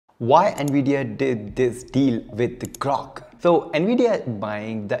Why NVIDIA did this deal with GROK. So NVIDIA is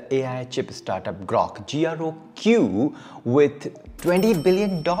buying the AI chip startup GROK, GROK, with $20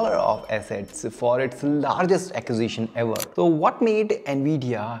 billion of assets for its largest acquisition ever. So what made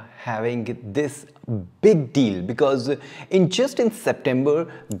NVIDIA having this big deal? Because in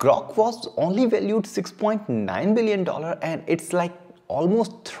September, GROK was only valued $6.9 billion, and it's like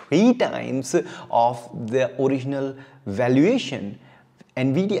almost 3 times of the original valuation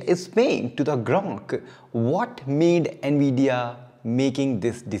NVIDIA is paying to the GROK. What made NVIDIA making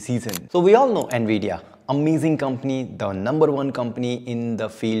this decision? So we all know NVIDIA, amazing company, the #1 company in the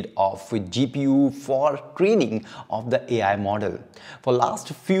field of GPU for training of the AI model. For last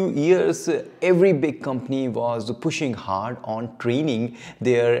few years, every big company was pushing hard on training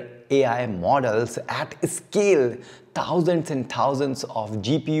their AI models at scale. Thousands and thousands of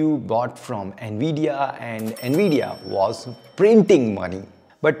GPU bought from NVIDIA, and NVIDIA was printing money.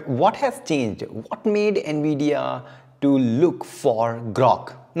 But what has changed? What made NVIDIA to look for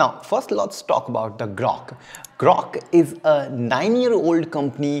GROK? Now, first let's talk about the GROK. GROK is a 9-year-old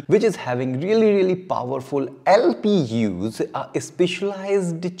company which is having really powerful LPUs, a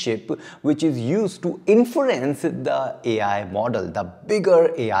specialized chip which is used to inference the AI model, the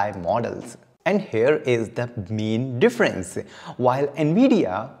bigger AI models. And here is the main difference. While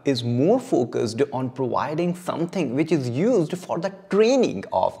NVIDIA is more focused on providing something which is used for the training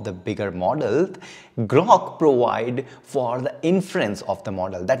of the bigger models, GROK provide for the inference of the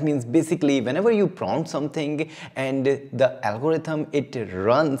model. That means basically whenever you prompt something and the algorithm it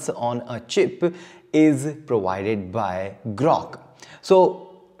runs on a chip is provided by GROK.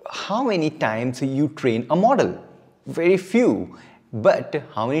 So how many times you train a model? Very few. But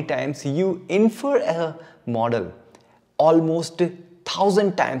how many times you infer a model? Almost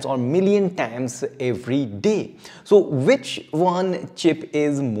 1,000 times or million times every day. So which one chip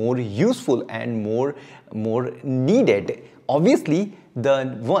is more useful and more needed? Obviously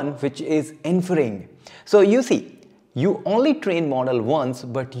the one which is inferring. So you see, you only train model once,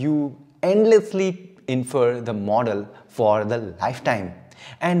 but you endlessly infer the model for the lifetime.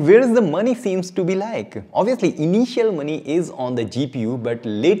 And where is the money seems to be like? Obviously, initial money is on the GPU, but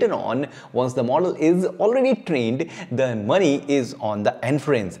later on, once the model is already trained, the money is on the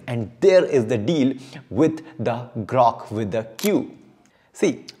inference. And there is the deal with the GROK with the Q.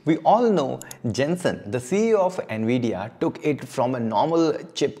 See, we all know Jensen, the CEO of NVIDIA, took it from a normal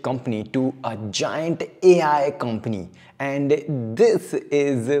chip company to a giant AI company. And this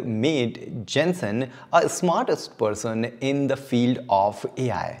is made Jensen a smartest person in the field of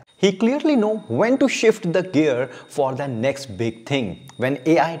AI. He clearly knows when to shift the gear for the next big thing. When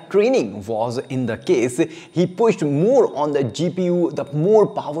AI training was in the case, he pushed more on the GPU, the more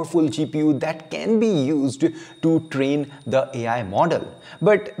powerful GPU that can be used to train the AI model.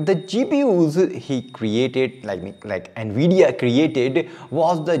 But the GPUs he created, like NVIDIA created,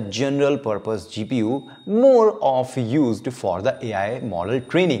 was the general purpose GPU, more of used for the AI model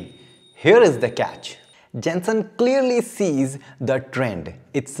training. Here is the catch. Jensen clearly sees the trend.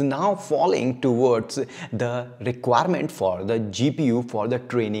 It's now falling towards the requirement for the GPU for the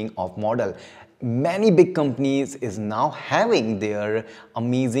training of model. Many big companies is now having their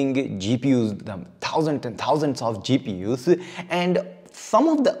amazing GPUs, the thousands and thousands of GPUs, and some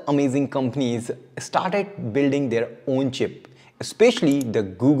of the amazing companies started building their own chip, especially the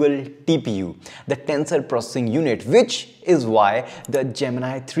Google TPU, the tensor processing unit, which is why the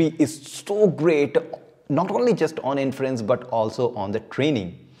Gemini 3 is so great, not only just on inference but also on the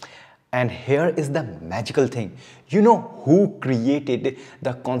training. And here is the magical thing. You know who created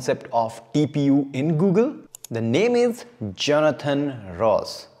the concept of TPU in Google? The name is Jonathan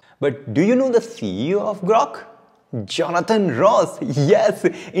Ross. But do you know the CEO of GROK? Jonathan Ross. Yes,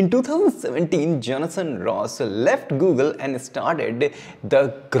 in 2017, Jonathan Ross left Google and started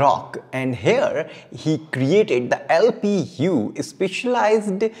the GROK, and here he created the LPU, a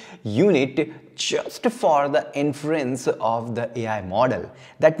specialized unit just for the inference of the AI model.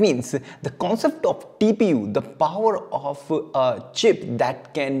 That means the concept of TPU, the power of a chip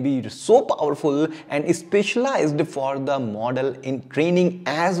that can be so powerful and specialized for the model in training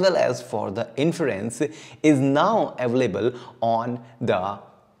as well as for the inference, is now available on the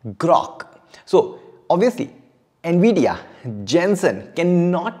GROK. So obviously NVIDIA, Jensen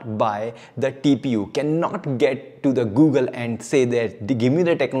cannot buy the TPU, cannot get to the Google and say that give me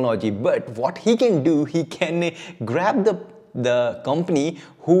the technology, but what he can do, he can grab the company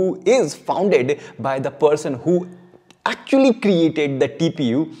who is founded by the person who actually created the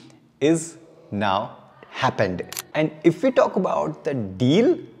TPU is now happened. And if we talk about the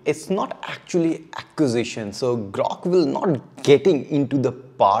deal, it's not actually acquisition. So GROK will not getting into the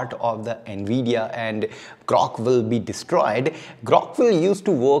part of the NVIDIA and GROK will be destroyed, GROK will used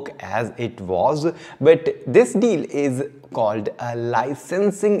to work as it was, but this deal is called a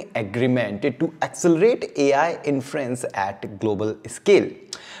licensing agreement to accelerate AI inference at global scale.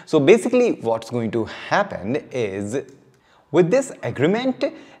 So basically what's going to happen is, with this agreement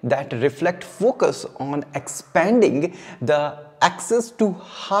that reflect focus on expanding the access to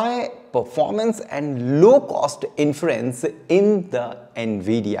high performance and low cost inference in the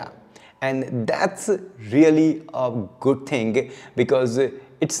NVIDIA. And that's really a good thing, because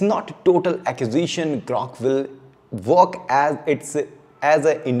it's not total acquisition. GROK will work as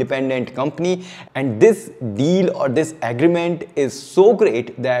an independent company, and this deal or this agreement is so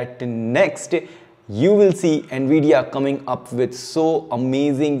great that next you will see NVIDIA coming up with so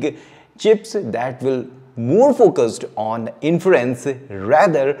amazing chips that will more focused on inference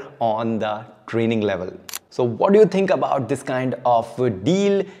rather on the training level. So what do you think about this kind of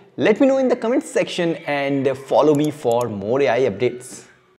deal? Let me know in the comment section and follow me for more AI updates.